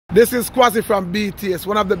This is Kwasi from BTS,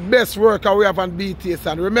 one of the best workers we have on BTS.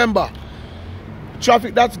 And remember,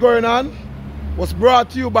 traffic that's going on was brought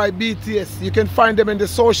to you by BTS. You can find them in the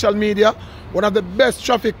social media, one of the best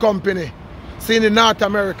traffic company seen in North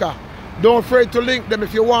America. Don't afraid to link them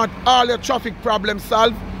if you want all your traffic problems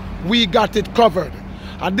solved. We got it covered.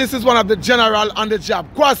 And this is one of the general on the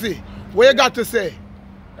job. Kwasi, what you got to say?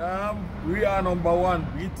 We are number one.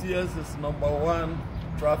 BTS is number one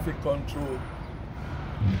traffic control.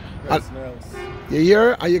 You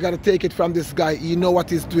hear? And you got to take it from this guy. You know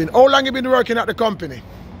what he's doing. How long you been working at the company?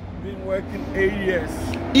 Been working 8 years.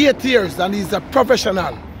 8 years, and he's a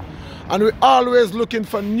professional. And we're always looking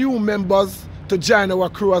for new members to join our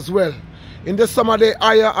crew as well. In the summer, they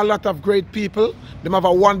hire a lot of great people. They have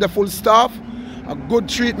a wonderful staff, a good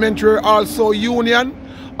treatment. We're also union.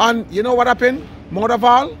 And you know what happened? Most of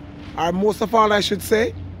all, I should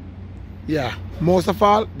say, yeah, most of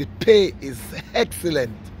all, the pay is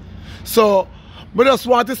excellent. So, we just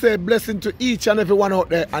want to say blessing to each and everyone out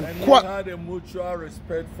there. And we had a mutual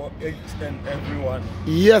respect for each and everyone.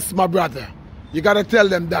 Yes, my brother. You got to tell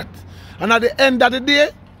them that. And at the end of the day,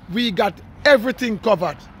 we got everything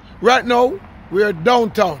covered. Right now, we are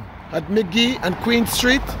downtown at McGee and Queen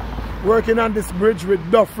Street, working on this bridge with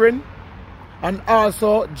Dufferin and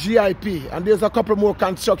also GIP. And there's a couple more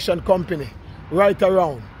construction company right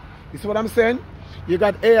around. You see what I'm saying? You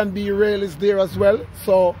got A and B rail is there as well.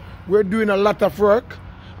 So we're doing a lot of work,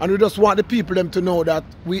 and we just want the people them to know that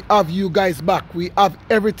we have you guys back. We have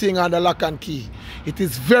everything under lock and key. It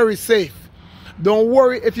is very safe. Don't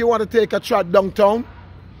worry if you want to take a trot downtown.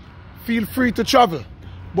 Feel free to travel,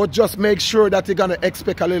 but just make sure that you're going to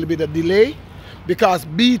expect a little bit of delay, because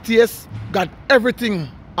BTS got everything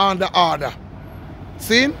under order.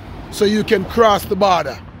 See? So you can cross the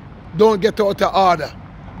border. Don't get out of order,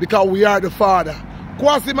 because we are the father.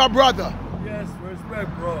 Kwasi, my brother. Yes, respect,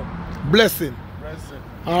 bro. Blessing. Blessing.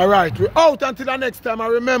 All right, we're out until the next time.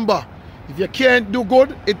 And remember, if you can't do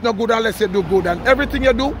good, it's not good unless you do good. And everything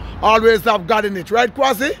you do, always have God in it. Right,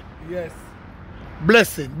 Kwasi? Yes.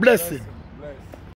 Blessing, blessing.